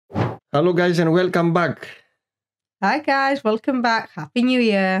Hello guys and welcome back. Hi guys, welcome back. Happy New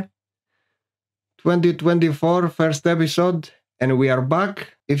Year. 2024 first episode and we are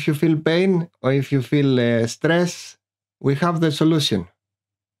back. If you feel pain or if you feel stress, we have the solution.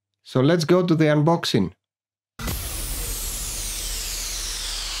 So let's go to the unboxing.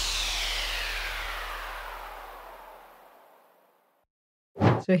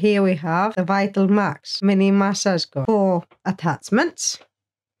 So here we have the Vitalmaxx mini massage gun, 4 attachments.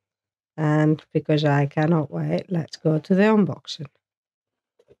 And because I cannot wait, let's go to the unboxing.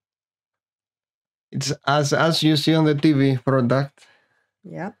 It's as you see on the TV product.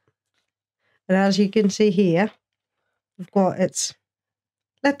 Yeah. And as you can see here, we've got its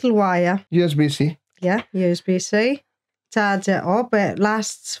little wire. USB-C. Yeah, USB-C. Charge it up. It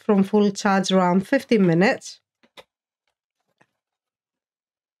lasts from full charge around 15 minutes.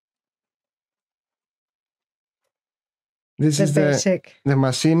 This is the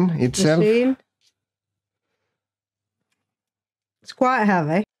machine itself. It's quite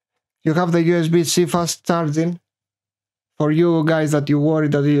heavy. You have the USB-C fast charging. For you guys that you worry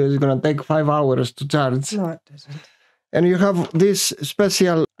that it's going to take 5 hours to charge. No, it doesn't. And you have these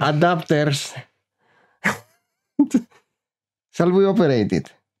special adapters. Shall we operate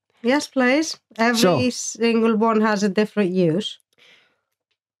it? Yes, please. Every single one has a different use.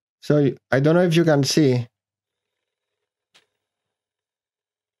 So I don't know if you can see.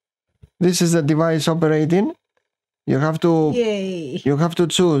 This is the device operating. You have to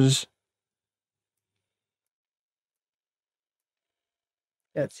choose.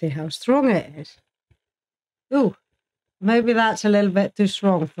 Let's see how strong it is. Ooh, maybe that's a little bit too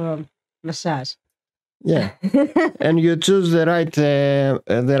strong for a massage. Yeah, and you choose the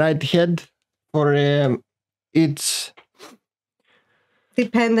right head for each.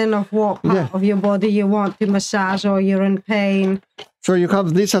 Depending on what part of your body you want to massage or you're in pain. So you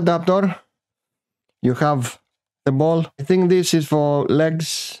have this adapter. You have the ball. I think this is for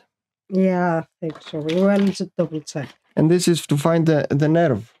legs. Yeah, I think so. We will just double check. And this is to find the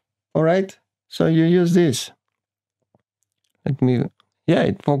nerve. All right. So you use this.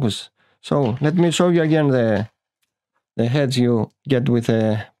 It focus. So let me show you again the heads you get with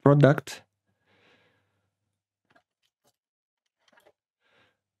a product.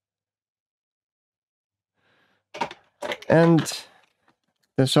 And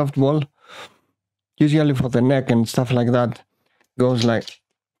the soft ball, usually for the neck and stuff like that, goes like.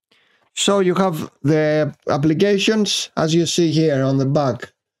 So you have the applications as you see here on the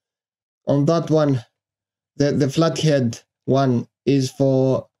back. On that one, the flathead one is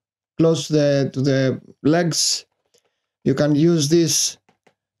for close to the legs. You can use this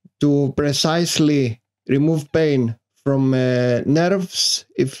to precisely remove pain from nerves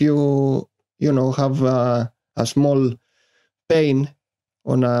if you have a small pain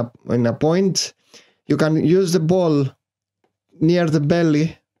on a point. You can use the ball near the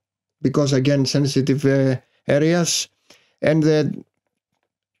belly because again sensitive areas, and the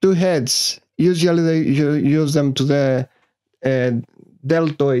two heads usually you use them to the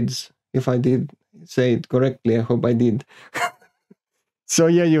deltoids. If I did say it correctly, I hope I did. So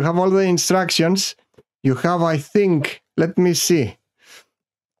yeah, you have all the instructions. You have, I think, let me see.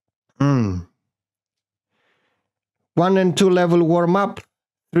 1 and 2 level warm up,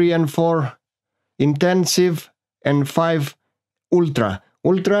 3 and 4 intensive, and 5 ultra.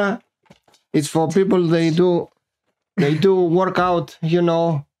 Ultra is for people they do workout,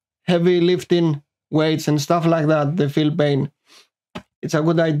 heavy lifting weights and stuff like that. They feel pain. It's a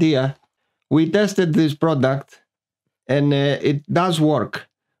good idea. We tested this product and it does work.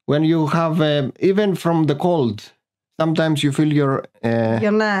 When you have even from the cold, sometimes you feel your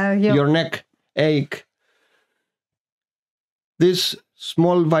neck ache. These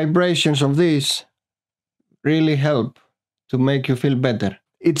small vibrations of this really help to make you feel better.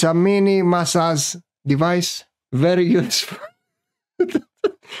 It's a mini massage device, very useful.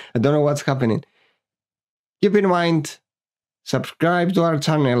 I don't know what's happening. Keep in mind, subscribe to our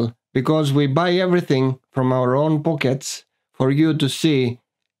channel because we buy everything from our own pockets for you to see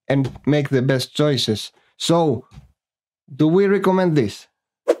and make the best choices. So, do we recommend this?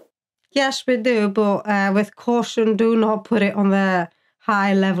 Yes, we do, but with caution, do not put it on the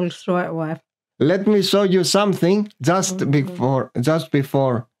high level straight away. Let me show you something just before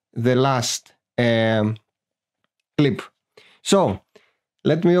the last clip. So,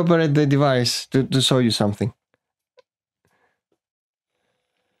 let me operate the device to show you something.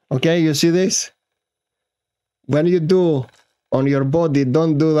 Okay, you see this? When you do on your body,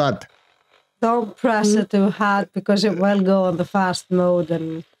 don't do that. Don't press it too hard because it will go on the fast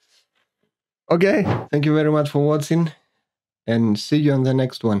mode. Okay, thank you very much for watching and see you on the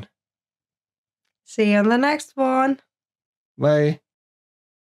next one. See you on the next one. Bye.